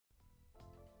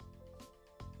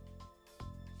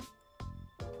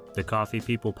The Coffee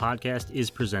People podcast is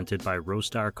presented by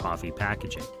Roastery Coffee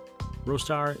Packaging.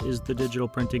 Roastery is the digital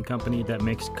printing company that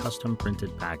makes custom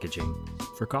printed packaging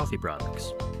for coffee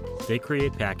products. They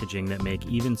create packaging that make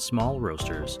even small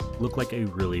roasters look like a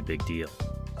really big deal.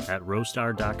 At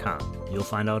roastery.com, you'll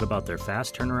find out about their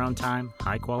fast turnaround time,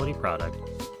 high-quality product,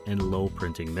 and low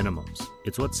printing minimums.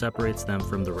 It's what separates them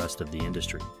from the rest of the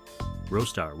industry.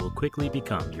 Roastery will quickly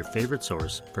become your favorite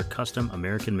source for custom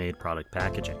American-made product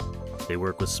packaging. They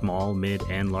work with small, mid,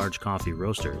 and large coffee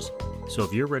roasters, so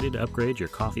if you're ready to upgrade your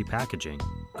coffee packaging,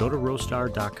 go to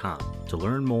roastery.com to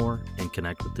learn more and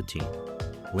connect with the team.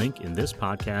 Link in this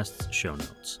podcast's show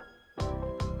notes.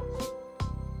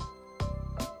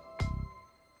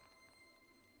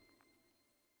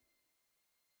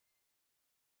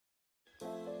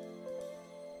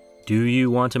 Do you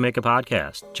want to make a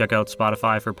podcast? Check out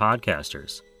Spotify for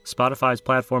Podcasters. Spotify's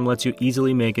platform lets you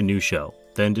easily make a new show,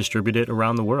 then distribute it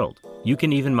around the world. You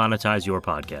can even monetize your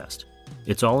podcast.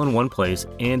 It's all in one place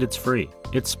and it's free.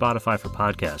 It's Spotify for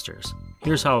Podcasters.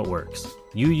 Here's how it works.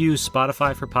 You use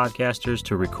Spotify for Podcasters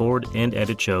to record and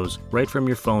edit shows right from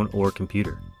your phone or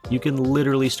computer. You can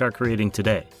literally start creating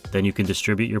today. Then you can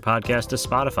distribute your podcast to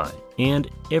Spotify and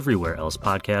everywhere else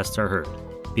podcasts are heard.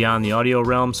 Beyond the audio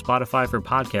realm, Spotify for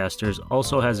Podcasters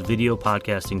also has video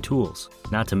podcasting tools,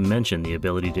 not to mention the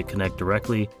ability to connect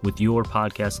directly with your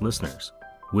podcast listeners.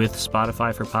 With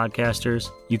Spotify for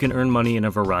Podcasters, you can earn money in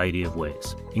a variety of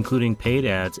ways, including paid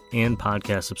ads and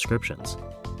podcast subscriptions.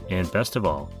 And best of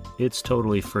all, it's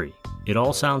totally free. It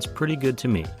all sounds pretty good to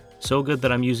me. So good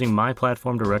that I'm using my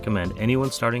platform to recommend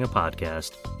anyone starting a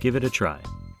podcast, give it a try.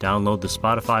 Download the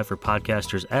Spotify for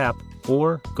Podcasters app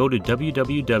or go to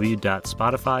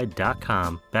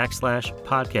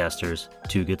www.spotify.com/podcasters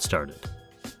to get started.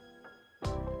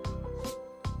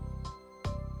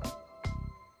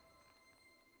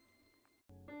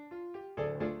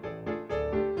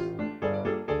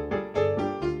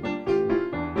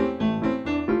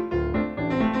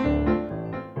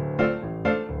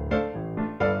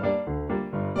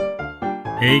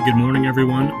 Hey, good morning,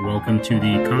 everyone. Welcome to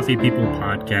the Coffee People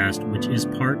podcast, which is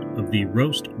part of the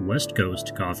Roast West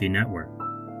Coast Coffee Network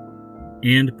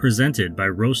and presented by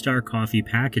Roastery Coffee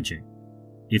Packaging.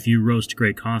 If you roast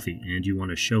great coffee and you want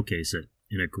to showcase it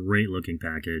in a great-looking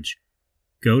package,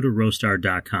 go to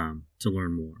roastery.com to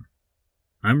learn more.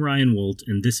 I'm Ryan Woldt,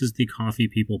 and this is the Coffee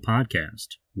People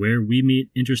podcast, where we meet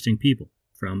interesting people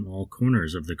from all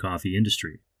corners of the coffee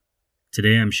industry.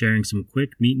 Today I'm sharing some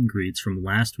quick meet and greets from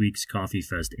last week's Coffee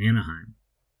Fest Anaheim.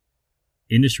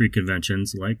 Industry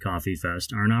conventions like Coffee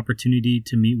Fest are an opportunity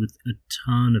to meet with a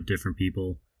ton of different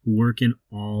people who work in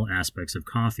all aspects of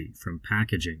coffee, from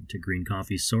packaging to green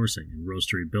coffee sourcing and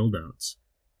roastery build-outs.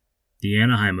 The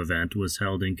Anaheim event was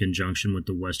held in conjunction with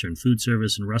the Western Food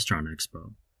Service and Restaurant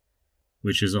Expo,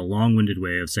 which is a long-winded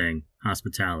way of saying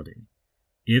hospitality.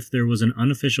 If there was an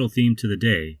unofficial theme to the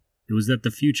day, it was that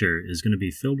the future is going to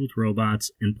be filled with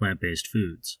robots and plant-based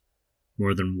foods.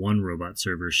 More than one robot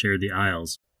server shared the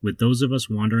aisles with those of us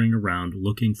wandering around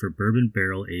looking for bourbon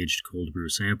barrel-aged cold brew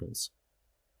samples,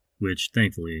 which,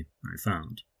 thankfully, I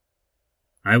found.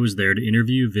 I was there to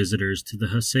interview visitors to the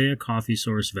Hacea Coffee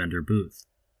Source vendor booth.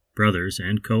 Brothers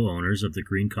and co-owners of the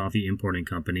green coffee importing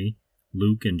company,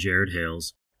 Luke and Jared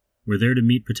Hales, were there to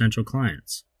meet potential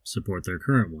clients, support their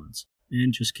current ones,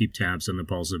 and just keep tabs on the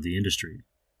pulse of the industry.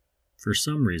 For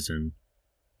some reason,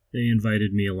 they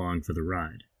invited me along for the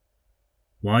ride.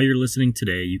 While you're listening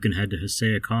today, you can head to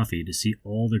Hacea Coffee to see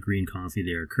all the green coffee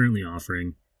they are currently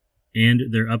offering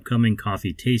and their upcoming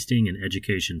coffee tasting and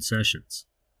education sessions.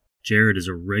 Jared is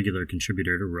a regular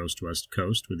contributor to Roast West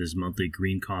Coast with his monthly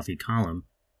green coffee column,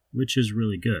 which is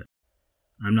really good.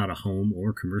 I'm not a home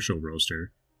or commercial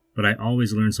roaster, but I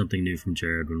always learn something new from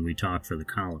Jared when we talk for the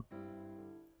column.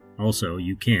 Also,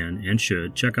 you can and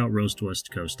should check out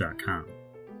roastwestcoast.com.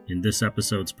 In this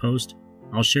episode's post,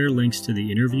 I'll share links to the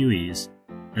interviewees,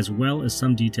 as well as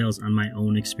some details on my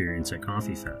own experience at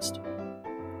Coffee Fest.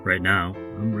 Right now,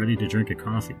 I'm ready to drink a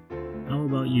coffee. How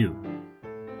about you?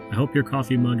 I hope your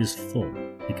coffee mug is full,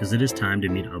 because it is time to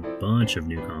meet a bunch of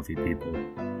new coffee people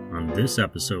on this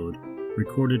episode,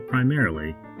 recorded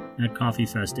primarily at Coffee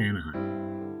Fest Anaheim.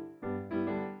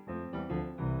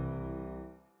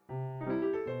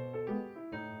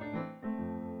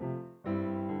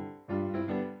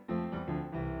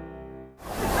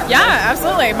 Yeah,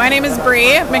 absolutely. My name is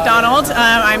Bree McDonald.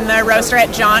 I'm the roaster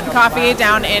at Jaunt Coffee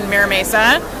down in Mira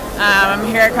Mesa. I'm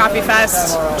here at Coffee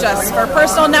Fest just for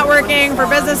personal networking, for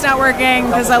business networking,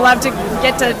 because I love to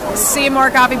get to see more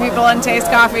coffee people and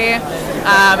taste coffee.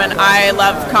 And I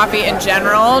love coffee in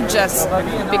general just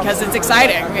because it's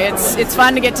exciting. It's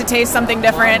fun to get to taste something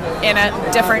different in a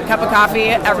different cup of coffee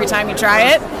every time you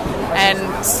try it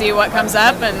and see what comes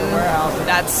up, and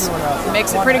that's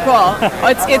makes it pretty cool.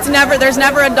 There's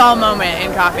never a dull moment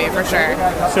in coffee, for sure.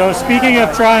 So speaking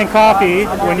of trying coffee,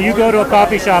 when you go to a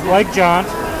coffee shop like Jaunt,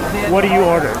 what do you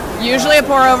order? Usually a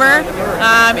pour over.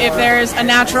 If there's a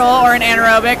natural or an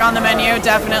anaerobic on the menu,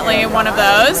 definitely one of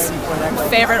those.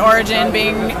 Favorite origin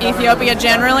being Ethiopia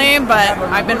generally, but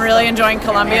I've been really enjoying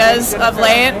Colombia's of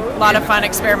late. A lot of fun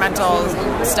experimental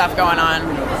stuff going on.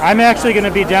 I'm actually going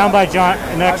to be down by Jaunt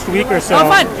next week or so. Oh,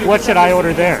 fun. What should I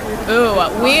order there? Ooh,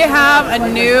 we have a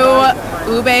new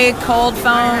ube cold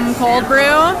foam cold brew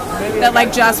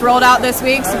that just rolled out this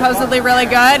week, supposedly really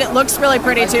good. It looks really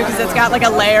pretty too because it's got a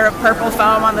layer of purple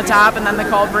foam on the top and then the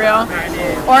cold brew.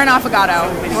 Or an affogato.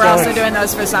 We're also doing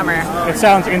those for summer. It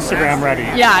sounds Instagram ready.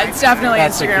 Yeah, it's definitely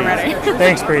Instagram ready.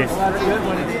 Thanks, Bree.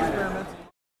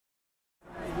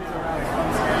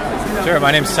 Sure,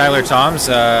 my name's Tyler Toms.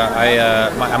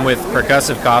 I'm with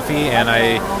Percussive Coffee, and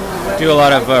I do a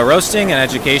lot of roasting and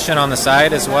education on the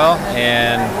side as well.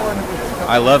 And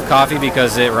I love coffee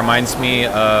because it reminds me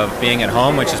of being at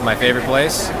home, which is my favorite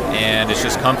place, and it's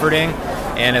just comforting.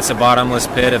 And it's a bottomless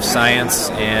pit of science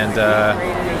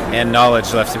and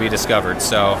knowledge left to be discovered.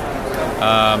 So,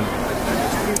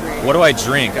 what do I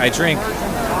drink? I drink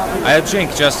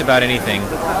just about anything.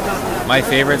 My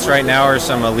favorites right now are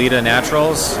some Alita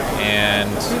Naturals and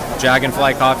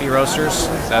Dragonfly Coffee Roasters.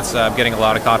 That's I'm getting a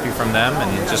lot of coffee from them,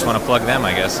 and just want to plug them,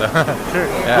 I guess. Sure.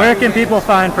 Yeah. Where can people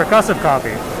find Percussive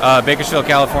Coffee? Bakersfield,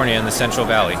 California, in the Central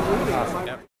Valley.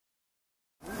 Yep.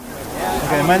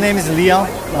 Okay, my name is Leon.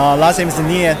 Last name is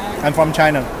Nie. I'm from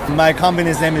China. My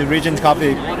company's name is Regent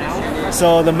Coffee.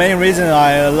 So the main reason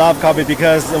I love coffee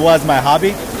because it was my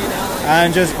hobby,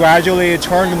 and just gradually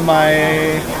turned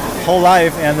my whole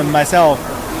life and myself.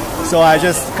 So I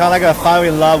just kind of fell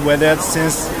in love with it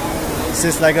since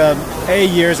 8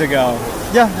 years ago.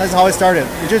 Yeah, that's how it started.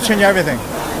 It just changed everything.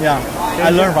 Yeah, I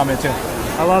learned from it too.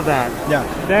 I love that. Yeah.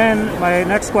 Then my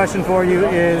next question for you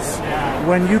is,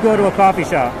 when you go to a coffee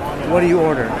shop, what do you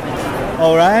order?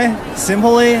 All right.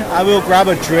 Simply, I will grab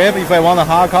a drip if I want a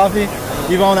hot coffee.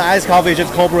 If I want an iced coffee,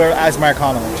 just cold brew iced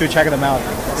Americano to check them out.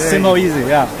 Simple, easy.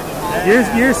 Yeah.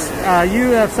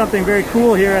 You have something very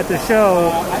cool here at the show.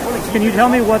 Can you tell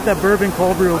me what the bourbon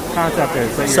cold brew concept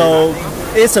is? So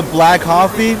it's a black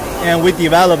coffee, and we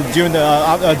developed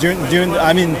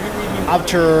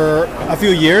after a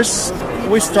few years.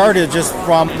 We started just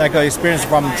from an experience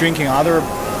from drinking other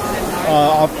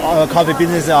coffee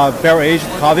business, barrel aged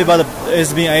coffee, but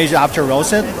it's being aged after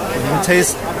roasted. It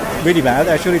tastes really bad,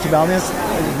 actually, to be honest.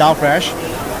 It's not fresh.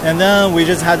 And then we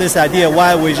just had this idea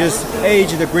why we just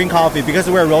age the green coffee, because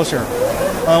we're a roaster.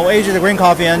 We age the green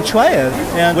coffee and try it.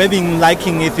 And we've been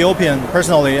liking Ethiopian,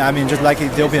 personally. Just like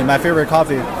Ethiopian, my favorite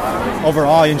coffee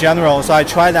overall in general. So I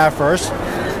tried that first.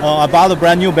 I bought a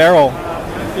brand new barrel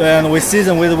and we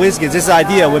seasoned with whiskey. This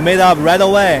idea we made up right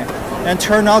away and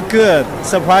turned out good,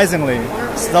 surprisingly.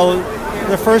 So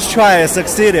the first try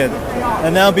succeeded.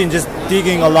 And now I've been just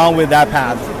digging along with that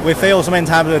path. We failed so many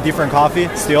times with a different coffee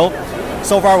still.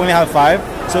 So far we only have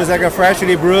 5. So it's like a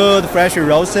freshly brewed, freshly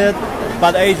roasted,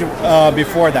 but aged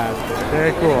before that.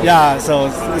 Very cool. Yeah,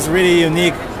 so it's really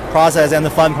unique process and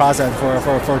a fun process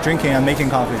for drinking and making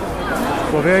coffee.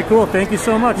 Well, very cool. Thank you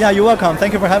so much. Yeah, you're welcome.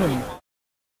 Thank you for having me.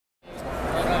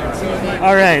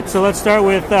 All right, so let's start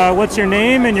with what's your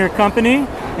name and your company,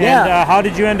 and how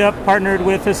did you end up partnered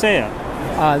with Hacea?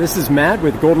 This is Matt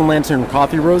with Golden Lantern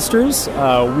Coffee Roasters.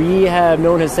 We have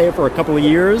known Hacea for a couple of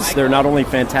years. They're not only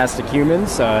fantastic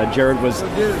humans. Jared was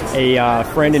a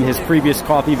friend in his previous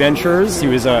coffee ventures. He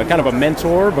was kind of a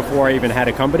mentor before I even had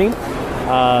a company.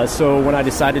 So when I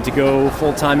decided to go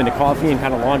full-time into coffee and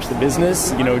kind of launch the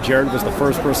business, Jared was the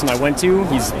first person I went to.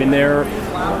 He's been there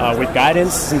with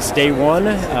guidance since day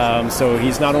one. So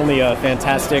he's not only a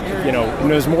fantastic,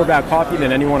 knows more about coffee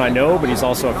than anyone I know, but he's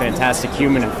also a fantastic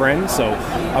human and friend. So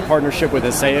a partnership with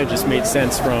Hacea just made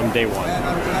sense from day one.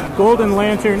 Golden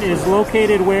Lantern is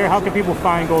located where? How can people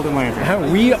find Golden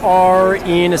Lantern? We are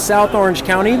in South Orange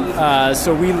County.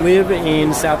 So we live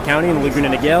in South County in Laguna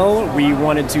Niguel. We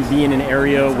wanted to be in an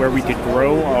area where we could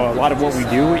grow. A lot of what we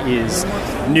do is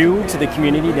new to the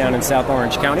community down in South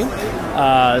Orange County.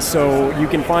 So you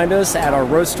can find us at our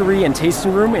roastery and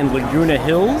tasting room in Laguna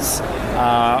Hills.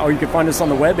 Or you can find us on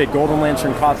the web at Golden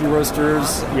Lantern Coffee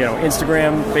Roasters,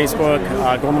 Instagram, Facebook,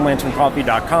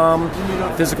 goldenlanterncoffee.com.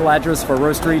 Physical address for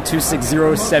roastery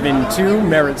 26072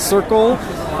 Merritt Circle,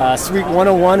 Suite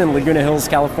 101 in Laguna Hills,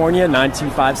 California,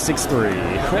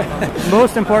 92563.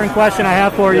 Most important question I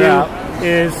have for you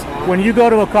is, when you go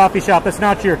to a coffee shop that's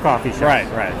not your coffee shop, right,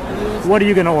 what are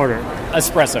you going to order?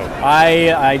 Espresso.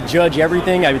 I judge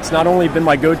everything. It's not only been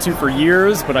my go-to for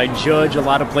years, but I judge a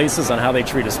lot of places on how they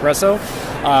treat espresso.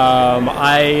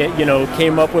 I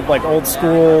came up with like old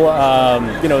school,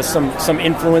 some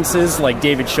influences like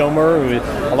David Schomer, who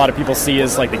a lot of people see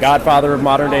as like the godfather of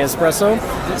modern day espresso.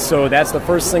 So that's the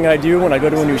first thing I do when I go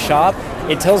to a new shop.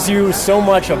 It tells you so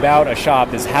much about a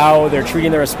shop, is how they're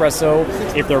treating their espresso,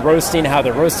 if they're roasting, how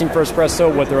they're roasting for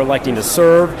espresso, what they're electing to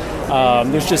serve.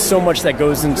 There's just so much that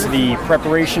goes into the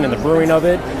preparation and the brewing of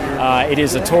it. It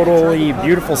is a totally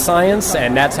beautiful science,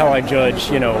 and that's how I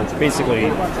judge, basically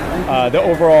the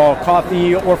overall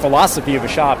coffee or philosophy of a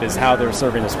shop is how they're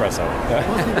serving espresso.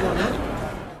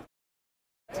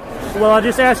 Well, I'll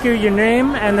just ask you your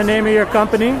name and the name of your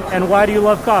company, and why do you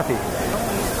love coffee?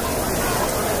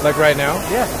 Like right now?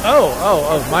 Yeah.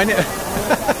 Oh, my name.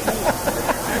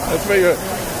 That's pretty good.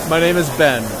 My name is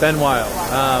Ben Weil.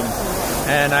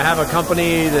 And I have a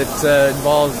company that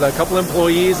involves a couple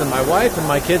employees and my wife, and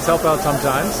my kids help out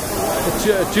sometimes.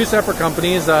 Two separate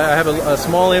companies. I have a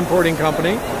small importing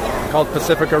company called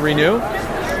Pacifica Renew.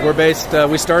 We're based,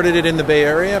 we started it in the Bay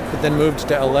Area, but then moved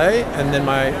to LA, and then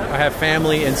I have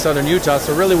family in southern Utah,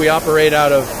 so really we operate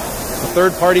out of a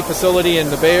third-party facility in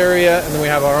the Bay Area, and then we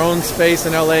have our own space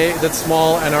in LA that's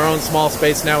small, and our own small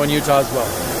space now in Utah as well.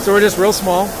 So we're just real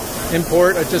small,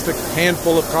 import just a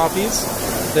handful of coffees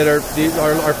that are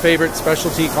our favorite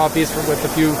specialty coffees with a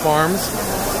few farms,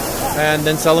 and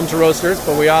then sell them to roasters.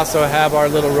 But we also have our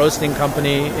little roasting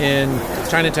company in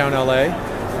Chinatown, LA,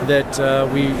 that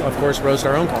we, of course, roast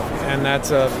our own coffee. And that's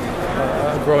a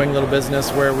growing little business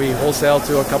where we wholesale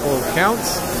to a couple of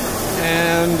accounts,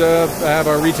 and have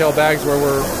our retail bags where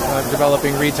we're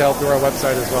developing retail through our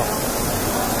website as well.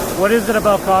 What is it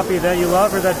about coffee that you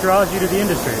love or that draws you to the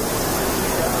industry?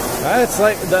 It's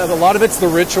like a lot of it's the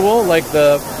ritual. Like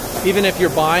even if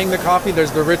you're buying the coffee, there's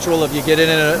the ritual of you get it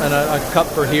in a cup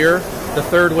for here. The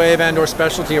third wave and/or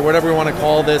specialty, or whatever we want to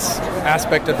call this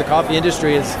aspect of the coffee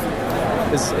industry, is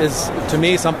to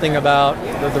me something about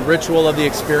the ritual of the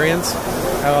experience.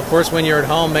 Of course, when you're at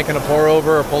home making a pour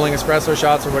over or pulling espresso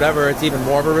shots or whatever, it's even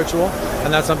more of a ritual.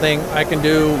 And that's something I can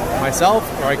do myself,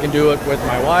 or I can do it with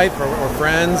my wife or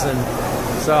friends. And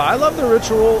so I love the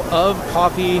ritual of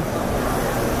coffee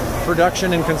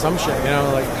production and consumption,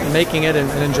 like making it and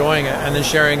enjoying it, and then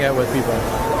sharing it with people.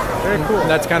 Very cool. And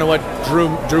that's kind of what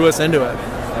drew us into it.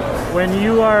 When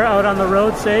you are out on the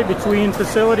road, say, between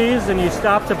facilities, and you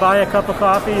stop to buy a cup of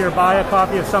coffee or buy a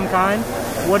coffee of some kind,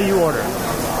 what do you order?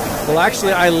 Well,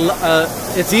 actually,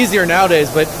 it's easier nowadays,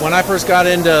 but when I first got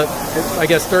into, I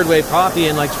guess, third wave coffee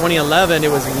in like 2011, it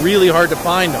was really hard to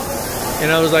find them.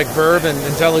 It was like Verve and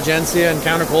Intelligentsia and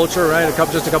Counterculture, right?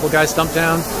 Just a couple guys stumped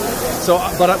down. So,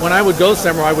 but when I would go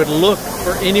somewhere, I would look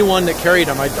for anyone that carried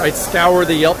them. I'd scour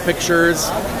the Yelp pictures,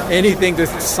 anything, the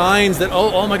signs that,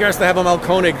 oh my gosh, they have a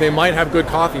Malkonig, they might have good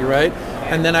coffee, right?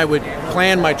 And then I would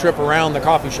plan my trip around the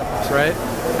coffee shops, right?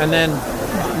 And then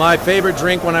my favorite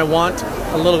drink when I want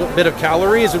a little bit of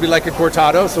calories would be like a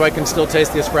cortado, so I can still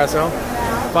taste the espresso.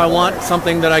 If I want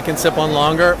something that I can sip on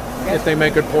longer, if they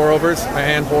make good pour-overs, a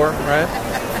hand pour,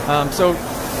 right? So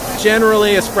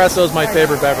generally, espresso is my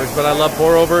favorite beverage, but I love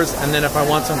pour-overs, and then if I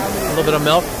want a little bit of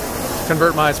milk,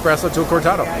 convert my espresso to a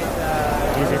cortado.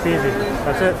 Easy peasy.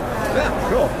 That's it. Yeah,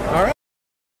 cool. All right.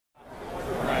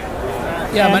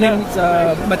 Yeah, my name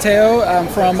is Mateo. I'm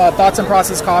from Thoughts and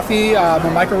Process Coffee. I'm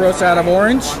a micro roaster out of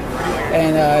Orange,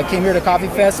 and came here to Coffee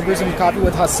Fest to brew some coffee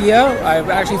with Hacea. I've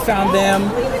actually found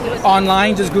them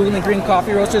online, just Googling green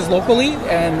coffee roasters locally,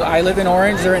 and I live in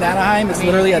Orange. They're in Anaheim. It's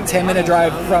literally a 10-minute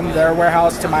drive from their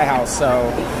warehouse to my house,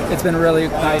 so it's been really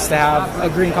nice to have a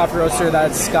green coffee roaster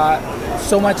that's got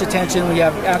so much attention. We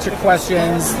have answered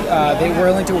questions. They're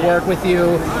willing to work with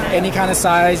you, any kind of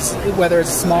size, whether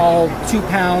it's small, 2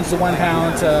 pounds to 1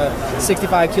 pound to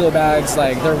 65 kilo bags.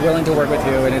 Like, they're willing to work with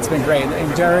you, and it's been great.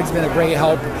 And Jared's been a great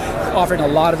help, offering a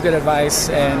lot of good advice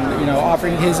and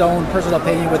offering his own personal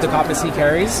opinion with the coffees he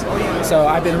carries. So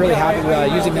I've been really happy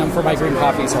with using them for my green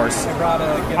coffee source.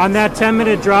 On that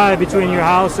 10-minute drive between your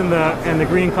house and the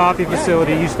green coffee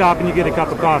facility, you stop and you get a cup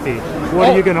of coffee. What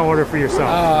are you going to order for yourself?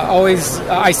 Always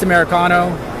iced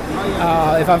Americano.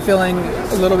 If I'm feeling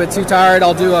a little bit too tired,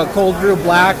 I'll do a cold brew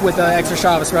black with an extra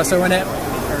shot of espresso in it.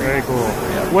 Very cool.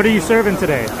 What are you serving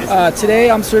today?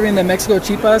 Today I'm serving the Mexico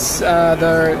Chipas.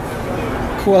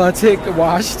 Qualitic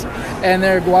washed, and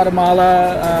their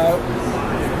Guatemala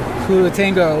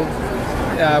Culatango,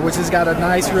 which has got a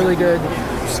nice, really good,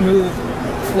 smooth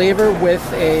flavor with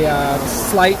a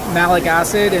slight malic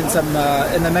acid and some.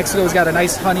 And the Mexico's got a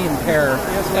nice honey and pear.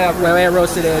 The way I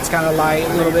roasted it, it's kind of light,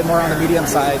 a little bit more on the medium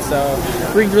side,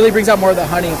 so really brings out more of the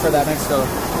honey for that Mexico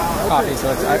coffee.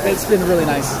 So it's been really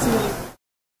nice.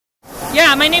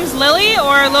 Yeah, my name's Lily,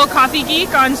 or Little Coffee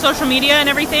Geek on social media and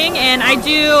everything, and I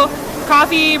do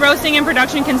coffee roasting and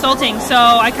production consulting. So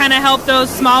I kind of help those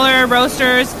smaller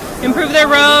roasters improve their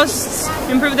roasts,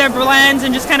 improve their blends,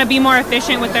 and just kind of be more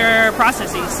efficient with their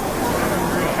processes.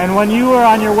 And when you are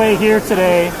on your way here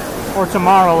today, or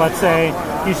tomorrow, let's say,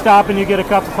 you stop and you get a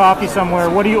cup of coffee somewhere,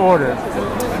 what do you order?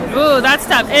 Ooh, that's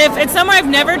tough. If it's somewhere I've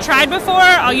never tried before,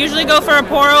 I'll usually go for a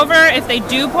pour-over if they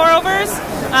do pour-overs.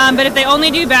 But if they only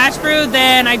do batch brew,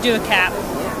 then I do a cap.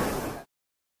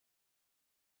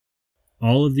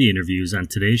 All of the interviews on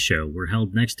today's show were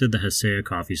held next to the Hacea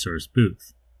Coffee Source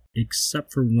booth,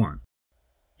 except for one.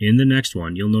 In the next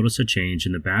one, you'll notice a change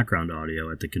in the background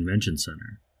audio at the convention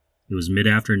center. It was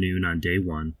mid-afternoon on day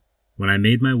one when I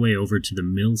made my way over to the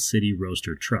Mill City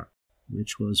Roaster truck,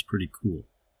 which was pretty cool.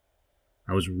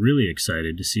 I was really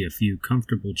excited to see a few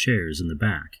comfortable chairs in the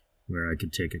back, where I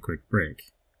could take a quick break.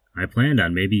 I planned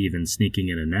on maybe even sneaking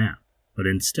in a nap, but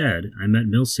instead I met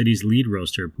Mill City's lead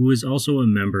roaster, who is also a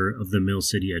member of the Mill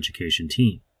City education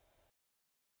team.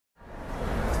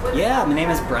 Yeah, my name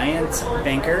is Bryant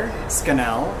Banker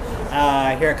Scannell,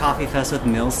 here at Coffee Fest with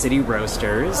Mill City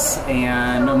Roasters,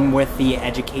 and I'm with the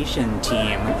education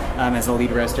team as the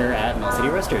lead roaster at Mill City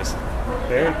Roasters.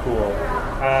 Very cool.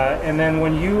 And then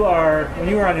when you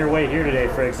were on your way here today,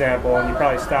 for example, and you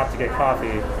probably stopped to get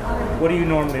coffee, what do you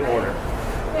normally order?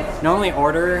 Normally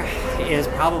order is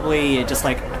probably just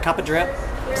like a cup of drip,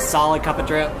 solid cup of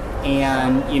drip,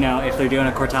 and if they're doing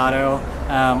a cortado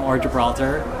or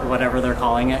Gibraltar, whatever they're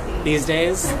calling it these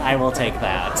days, I will take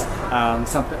that.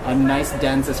 A nice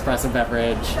dense espresso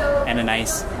beverage and a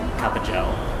nice cup of joe.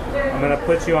 I'm going to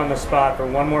put you on the spot for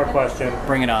one more question.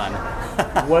 Bring it on.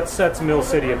 What sets Mill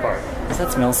City apart? What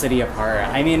sets Mill City apart?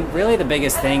 I mean, really the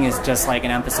biggest thing is just like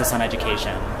an emphasis on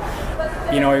education.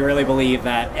 We really believe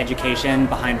that education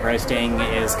behind roasting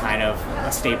is kind of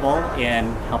a staple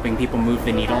in helping people move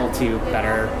the needle to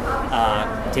better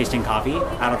tasting coffee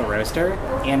out of the roaster,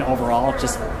 and overall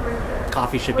just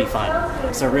coffee should be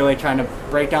fun. So really trying to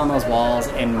break down those walls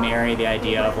and marry the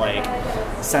idea of like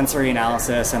sensory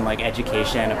analysis and like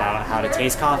education about how to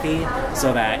taste coffee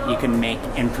so that you can make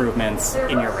improvements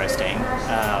in your roasting,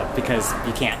 because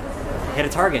you can't hit a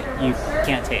target you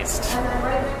can't taste.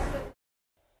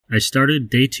 I started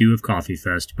day 2 of Coffee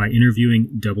Fest by interviewing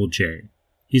Double J.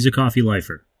 He's a coffee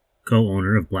lifer,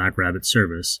 co-owner of Black Rabbit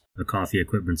Service, a coffee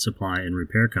equipment supply and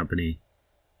repair company,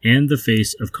 and the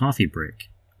face of Coffee Break,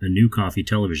 a new coffee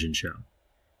television show.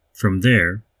 From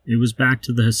there, it was back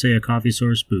to the Hacea Coffee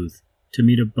Source booth to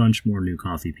meet a bunch more new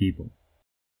coffee people.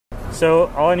 So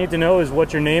all I need to know is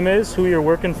what your name is, who you're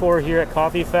working for here at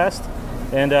Coffee Fest,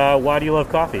 and why do you love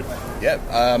coffee?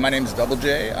 Yeah, my name is Double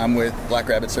J. I'm with Black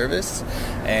Rabbit Service,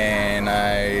 and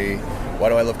why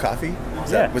do I love coffee?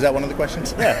 Was that one of the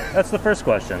questions? Yeah, that's the first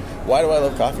question. Why do I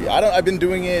love coffee? I've been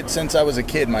doing it since I was a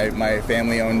kid. My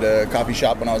family owned a coffee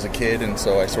shop when I was a kid, and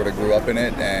so I sort of grew up in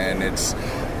it, and it's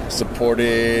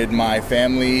supported my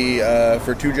family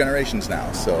for 2 generations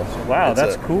now. So wow,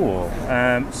 that's cool.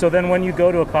 So then when you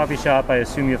go to a coffee shop, I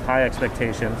assume you have high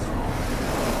expectations,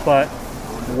 but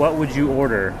what would you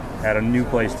order at a new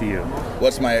place to you?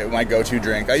 What's my go-to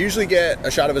drink? I usually get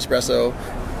a shot of espresso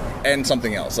and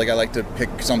something else. Like I like to pick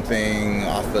something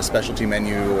off a specialty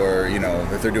menu, or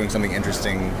if they're doing something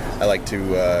interesting, I like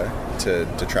to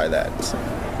try that. So.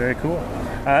 Very cool.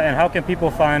 And how can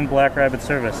people find Black Rabbit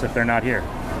Service if they're not here?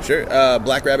 Sure,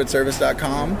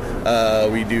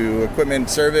 blackrabbitservice.com. We do equipment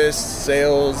service,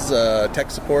 sales, tech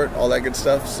support, all that good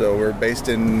stuff. So we're based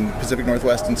in Pacific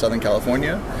Northwest and Southern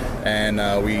California, and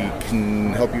we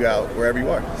can help you out wherever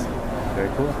you are. Very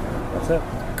cool. That's it.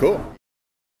 Cool.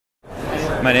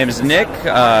 My name is Nick.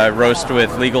 I roast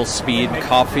with Legal Speed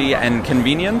Coffee and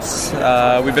Convenience.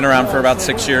 We've been around for about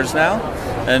 6 years now.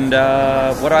 And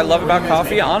what I love about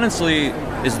coffee, honestly,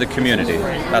 is the community.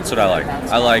 That's what I like.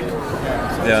 I like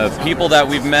the people that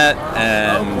we've met,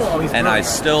 and I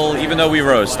still, even though we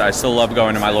roast, I still love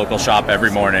going to my local shop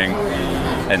every morning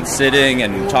and sitting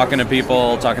and talking to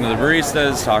people, talking to the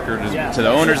baristas, talking to the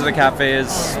owners of the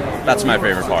cafes. That's my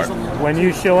favorite part. When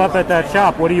you show up at that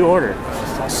shop, what do you order?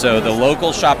 So the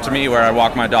local shop to me, where I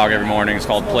walk my dog every morning, is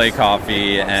called Play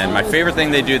Coffee, and my favorite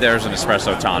thing they do there is an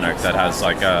espresso tonic that has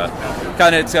like a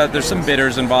kind of, there's some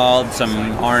bitters involved,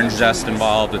 some orange zest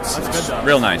involved. It's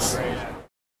real nice.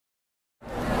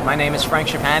 My name is Frank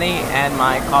Shapani, and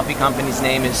my coffee company's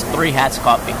name is Three Hats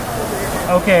Coffee.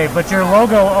 Okay, but your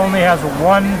logo only has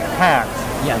one hat.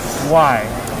 Yes. Why?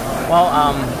 Well,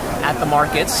 at the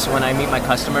markets, when I meet my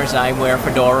customers, I wear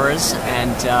fedoras,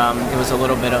 and it was a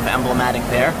little bit of emblematic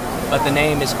there. But the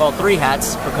name is called Three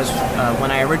Hats because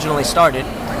when I originally started,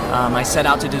 I set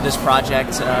out to do this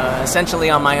project essentially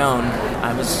on my own.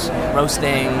 I was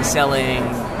roasting, selling,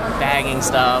 bagging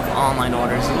stuff, online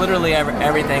orders, literally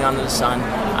everything under the sun.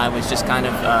 I was just kind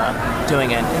of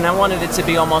doing it, and I wanted it to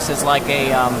be almost as like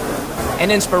an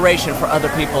inspiration for other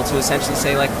people to essentially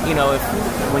say, like, you know,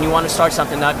 when you want to start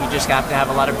something up, you just have to have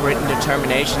a lot of grit and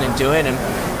determination and do it. And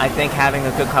I think having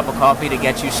a good cup of coffee to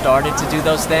get you started to do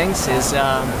those things is,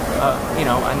 you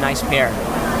know, a nice pair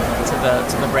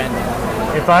to the brand name.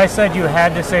 If I said you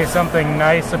had to say something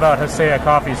nice about Hacea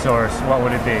Coffee Source, what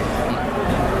would it be?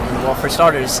 Well, for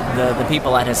starters, the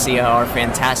people at Hacea are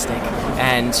fantastic.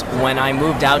 And when I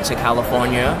moved out to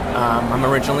California, I'm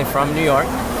originally from New York.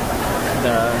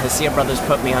 The Hacea brothers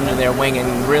put me under their wing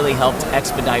and really helped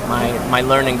expedite my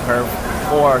learning curve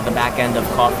for the back end of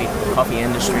coffee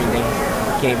industry. They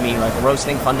gave me like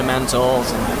roasting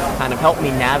fundamentals and kind of helped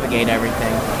me navigate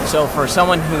everything. So for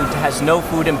someone who has no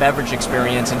food and beverage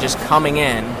experience and just coming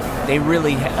in, they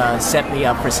really set me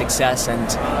up for success, and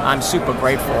I'm super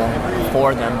grateful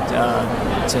for them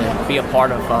to be a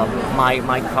part of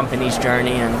my company's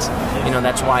journey, and you know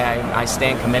that's why I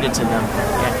stand committed to them.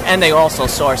 Yeah. And they also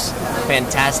source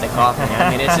fantastic coffee. I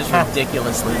mean, it's just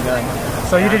ridiculously good.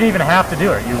 So you didn't even have to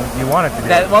do it. You wanted to do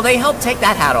it. Well, they helped take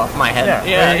that hat off my head.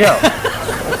 Yeah, there you go.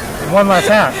 One less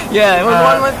hat. Yeah, it was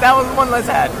that was one less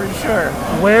hat for sure.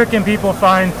 Where can people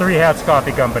find Three Hats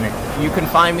Coffee Company? You can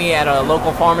find me at a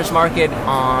local farmers market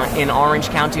in Orange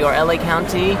County or LA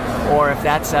County, or if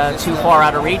that's too far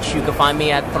out of reach, you can find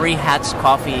me at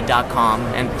 3hatscoffee.com,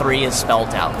 and 3 is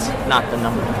spelled out, not the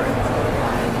number 3.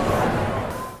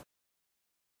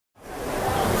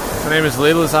 My name is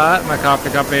Lee Lazat. My coffee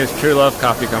company is True Love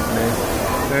Coffee Company.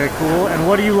 Very cool. And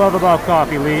what do you love about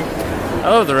coffee, Lee? I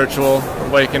love the ritual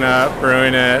of waking up,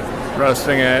 brewing it,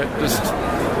 roasting it, just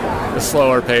the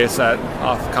slower pace that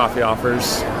coffee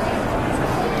offers.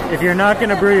 If you're not going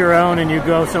to brew your own and you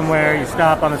go somewhere, you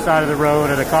stop on the side of the road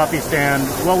at a coffee stand,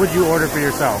 what would you order for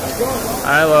yourself?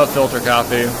 I love filter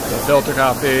coffee.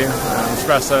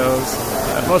 Espressos,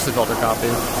 mostly filter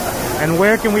coffee. And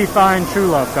where can we find True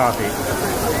Love Coffee?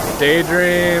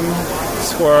 Daydream,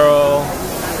 Squirrel,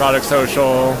 Product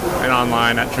Social, and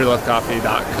online at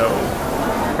truelovecoffee.co.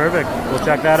 Perfect. We'll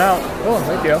check that out. Cool.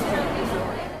 Thank you.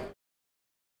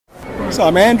 So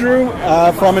I'm Andrew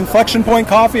from Inflection Point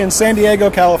Coffee in San Diego,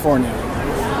 California.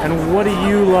 And what do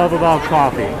you love about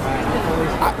coffee?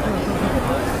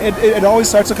 It always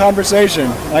starts a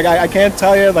conversation. Like I can't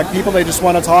tell you, like people, they just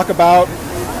want to talk about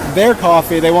their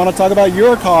coffee. They want to talk about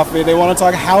your coffee. They want to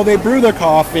talk how they brew their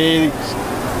coffee,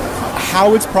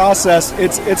 how it's processed.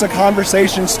 It's a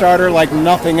conversation starter like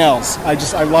nothing else.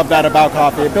 I love that about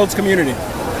coffee. It builds community.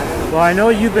 Well, I know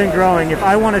you've been growing. If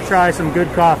I want to try some good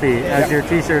coffee, as your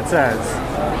t-shirt says,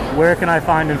 where can I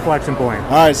find Inflection Point?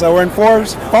 All right, so we're in 4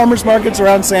 farmers markets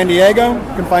around San Diego.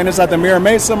 You can find us at the Mira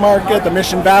Mesa Market, the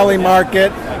Mission Valley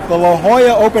Market, the La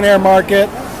Jolla Open Air Market,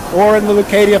 or in the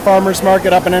Lucadia Farmers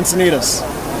Market up in Encinitas.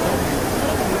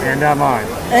 And online.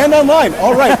 And online.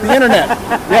 All right, the internet.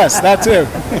 Yes, that too.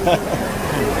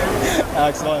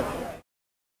 Excellent.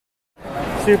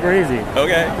 Super easy.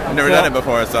 Okay. I've never done it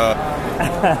before, so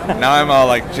now I'm all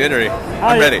like jittery.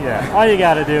 I'm ready. Yeah. All you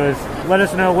got to do is let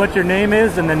us know what your name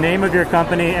is and the name of your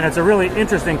company, and it's a really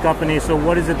interesting company, so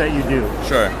what is it that you do?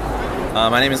 Sure.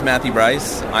 My name is Matthew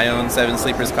Bryce. I own 7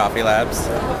 Sleepers Coffee Labs,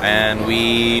 and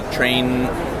we train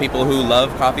people who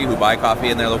love coffee, who buy coffee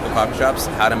in their local coffee shops,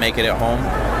 how to make it at home.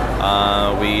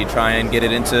 We try and get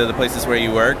it into the places where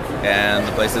you work and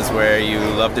the places where you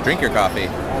love to drink your coffee.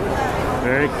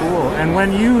 Very cool. And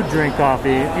when you drink coffee,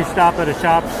 if you stop at a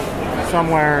shop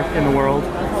somewhere in the world,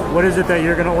 what is it that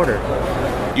you're going to order?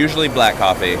 Usually black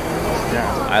coffee.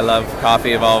 Yeah. I love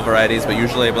coffee of all varieties, but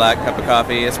usually a black cup of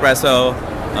coffee, espresso,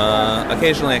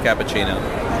 occasionally a cappuccino.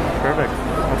 Perfect.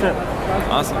 That's it.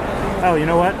 Awesome. Oh, you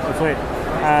know what? Let's wait.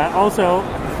 Also,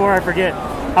 before I forget,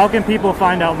 how can people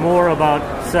find out more about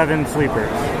 7 Sleepers?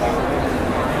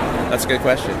 That's a good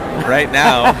question. Right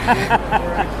now,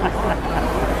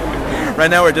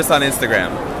 we're just on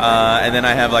Instagram, and then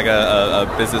I have like a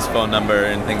business phone number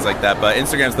and things like that. But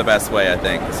Instagram's the best way, I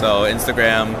think. So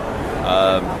Instagram,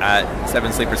 at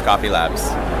Seven Sleepers Coffee Labs.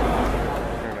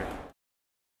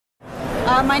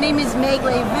 My name is Meg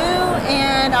Levu,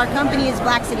 and our company is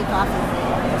BLK City Coffee.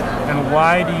 And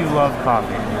why do you love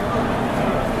coffee?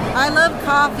 I love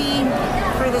coffee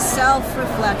for the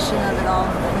self-reflection of it all.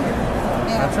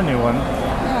 Yeah. That's a new one.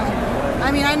 Yeah.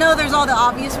 I mean, I know there's all the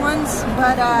obvious ones,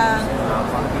 but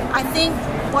I think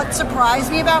what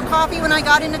surprised me about coffee when I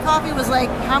got into coffee was like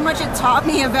how much it taught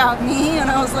me about me, and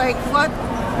I was like, what?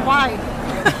 Why?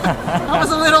 I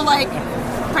was a little like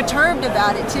perturbed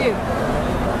about it too,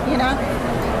 you know?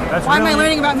 Why am I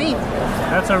learning about me?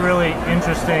 That's a really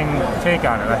interesting take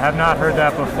on it. I have not heard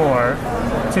that before.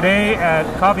 Today at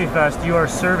Coffee Fest, you are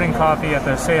serving coffee at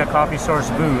the Hacea Coffee Source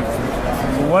booth.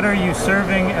 What are you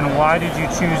serving, and why did you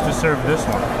choose to serve this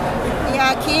one?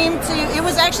 Yeah, it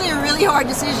was actually a really hard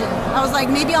decision. I was like,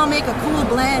 maybe I'll make a cool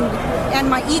blend, and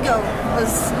my ego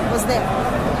was there.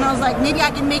 And I was like, maybe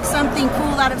I can make something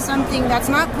cool out of something that's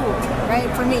not cool,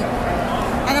 right, for me.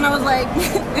 And then I was like,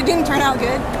 it didn't turn out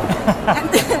good.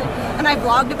 And I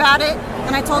blogged about it,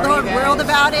 and I told the whole world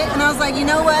about it, and I was like, you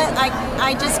know what,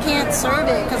 I just can't serve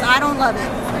it because I don't love it.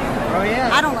 Oh yeah.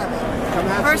 I don't love it.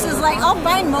 Versus like, I'll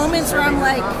find moments where I'm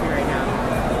like,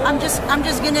 I'm just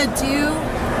gonna do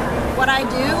what I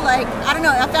do. Like, I don't know,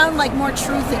 I found like more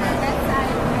truth in it.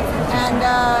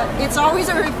 And it's always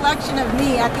a reflection of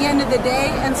me at the end of the day,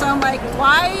 and so I'm like,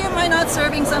 why am I not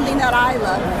serving something that I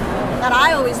love, that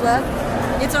I always love?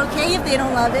 It's okay if they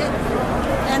don't love it,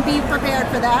 and be prepared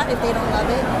for that if they don't love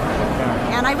it.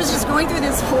 And I was just going through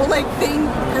this whole like thing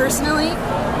personally,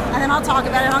 and then I'll talk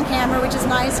about it on camera, which is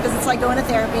nice because it's like going to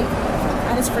therapy,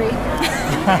 and it's free.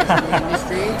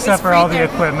 Except for all the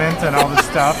equipment and all the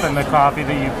stuff and the coffee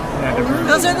that you had to brew.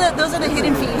 Those are the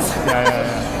hidden fees.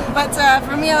 Yeah. But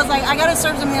for me, I was like, I gotta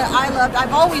serve something that I loved.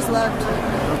 I've always loved.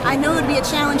 I knew it would be a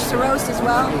challenge to roast as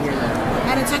well.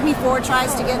 And it took me 4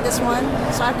 tries to get this one.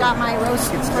 So I've got my roast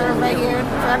serve right here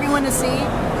for everyone to see.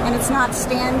 And it's not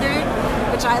standard,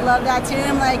 which I love that too.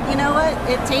 I'm like, you know what?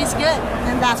 It tastes good.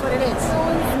 And that's what it is.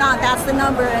 Not that's the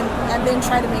number and then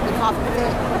try to make the coffee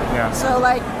fit. Yeah. So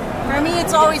like, for me,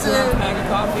 it's always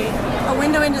a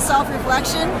window into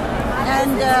self-reflection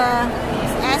and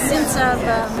essence of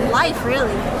life,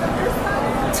 really.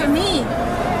 To me.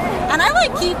 And I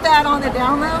like keep that on the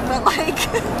down low, but like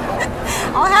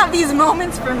I'll have these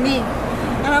moments for me,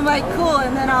 and I'm like, cool,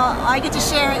 and then I get to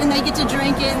share it, and they get to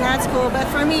drink it, and that's cool. But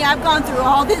for me, I've gone through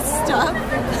all this stuff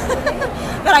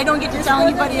that I don't get to tell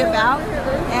anybody about,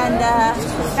 and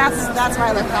that's why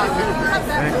I love coffee.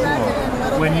 Very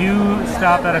cool. When you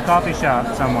stop at a coffee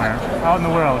shop somewhere out in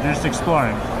the world, you're just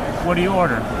exploring, what do you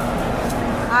order?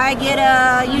 I get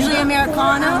usually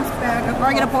Americano, or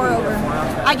I get a pour over.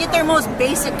 I get their most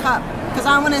basic cup because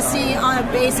I want to see on a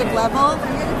basic level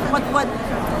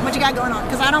what you got going on.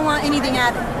 Because I don't want anything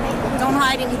added. Don't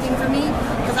hide anything from me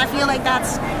because I feel like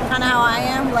that's kind of how I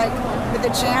am. Like with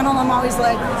the channel, I'm always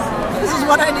like, this is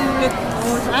what I do.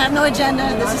 I have no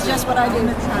agenda. This is just what I do.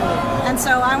 And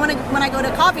so I want to, when I go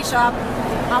to a coffee shop,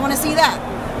 I want to see that,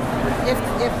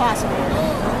 if possible.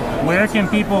 Where can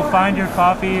people find your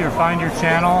coffee or find your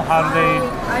channel? How do they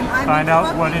find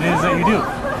out what it is that you do?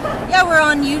 Yeah, we're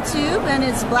on YouTube, and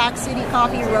it's BLK City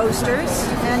Coffee Roasters,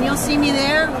 and you'll see me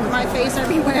there with my face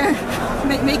everywhere,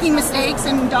 making mistakes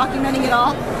and documenting it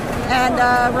all. And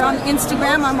we're on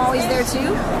Instagram. I'm always there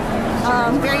too.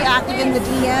 Very active in the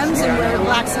DMs, and we're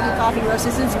BLK City Coffee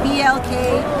Roasters. It's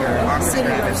BLK City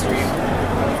Roasters.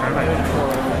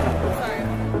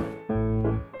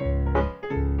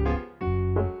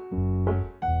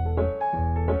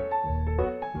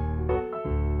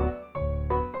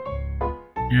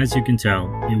 As you can tell,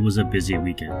 it was a busy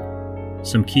weekend.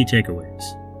 Some key takeaways.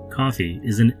 Coffee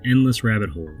is an endless rabbit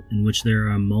hole in which there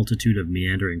are a multitude of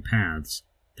meandering paths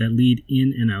that lead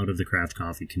in and out of the craft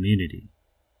coffee community.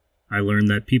 I learned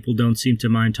that people don't seem to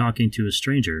mind talking to a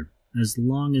stranger as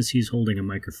long as he's holding a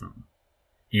microphone.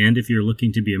 And if you're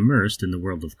looking to be immersed in the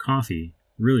world of coffee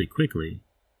really quickly,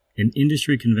 an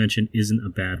industry convention isn't a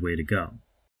bad way to go.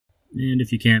 And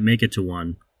if you can't make it to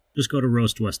one, just go to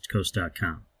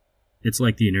roastwestcoast.com. It's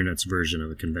like the internet's version of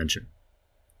a convention.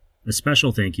 A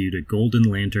special thank you to Golden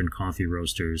Lantern Coffee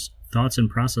Roasters, Thoughts and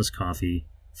Process Coffee,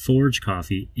 Forge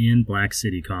Coffee, and BLK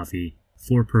City Coffee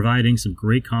for providing some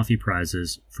great coffee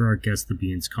prizes for our Guess the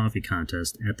Beans coffee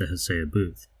contest at the Hacea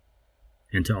booth.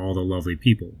 And to all the lovely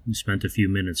people who spent a few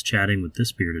minutes chatting with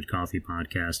this bearded coffee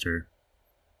podcaster,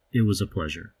 it was a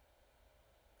pleasure.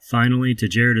 Finally, to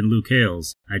Jared and Luke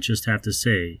Hales, I just have to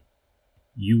say,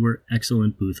 you were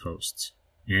excellent booth hosts.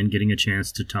 And getting a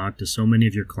chance to talk to so many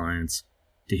of your clients,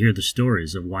 to hear the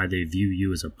stories of why they view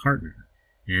you as a partner,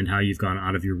 and how you've gone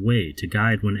out of your way to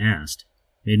guide when asked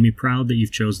made me proud that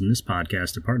you've chosen this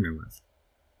podcast to partner with.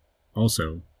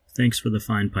 Also, thanks for the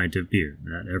fine pint of beer,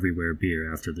 that Everywhere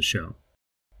beer after the show.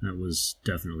 That was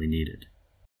definitely needed.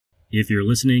 If you're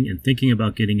listening and thinking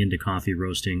about getting into coffee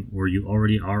roasting, or you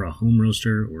already are a home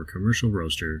roaster or commercial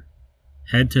roaster,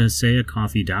 head to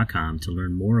haceacoffee.com to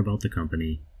learn more about the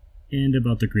company and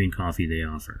about the green coffee they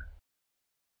offer.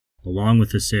 Along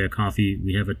with Hacea Coffee,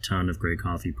 we have a ton of great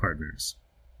coffee partners,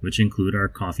 which include our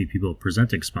Coffee People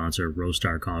presenting sponsor,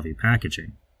 Roastar Coffee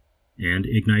Packaging, and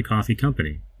Ignite Coffee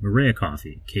Company, Hacea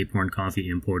Coffee, Cape Horn Coffee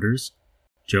Importers.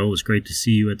 Joe, it was great to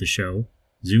see you at the show.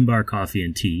 Zumbar Coffee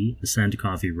and Tea, Ascend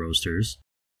Coffee Roasters,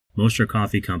 Mostra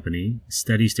Coffee Company,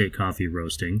 Steady State Coffee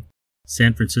Roasting,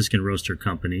 San Franciscan Roaster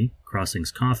Company,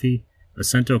 Crossings Coffee,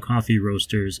 Acento Coffee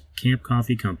Roasters, Camp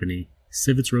Coffee Company,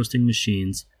 Civets Roasting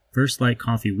Machines, First Light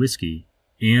Coffee Whiskey,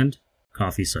 and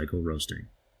Coffee Cycle Roasting.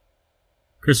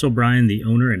 Chris O'Brien, the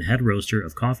owner and head roaster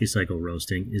of Coffee Cycle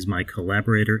Roasting, is my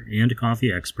collaborator and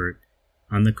coffee expert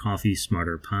on the Coffee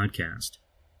Smarter podcast.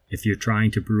 If you're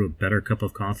trying to brew a better cup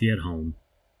of coffee at home,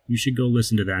 you should go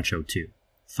listen to that show too.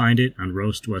 Find it on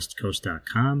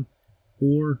roastwestcoast.com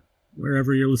or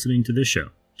wherever you're listening to this show.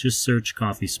 Just search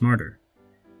Coffee Smarter.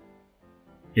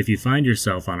 If you find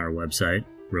yourself on our website,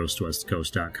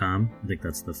 roastwestcoast.com, I think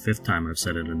that's the 5th time I've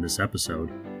said it in this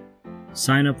episode,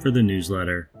 sign up for the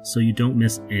newsletter so you don't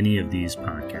miss any of these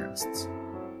podcasts.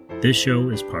 This show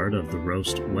is part of the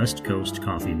Roast West Coast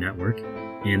Coffee Network,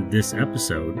 and this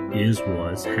episode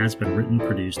has been written,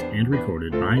 produced, and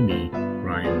recorded by me,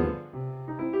 Ryan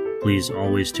Woldt. Please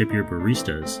always tip your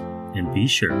baristas, and be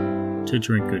sure to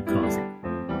drink good coffee.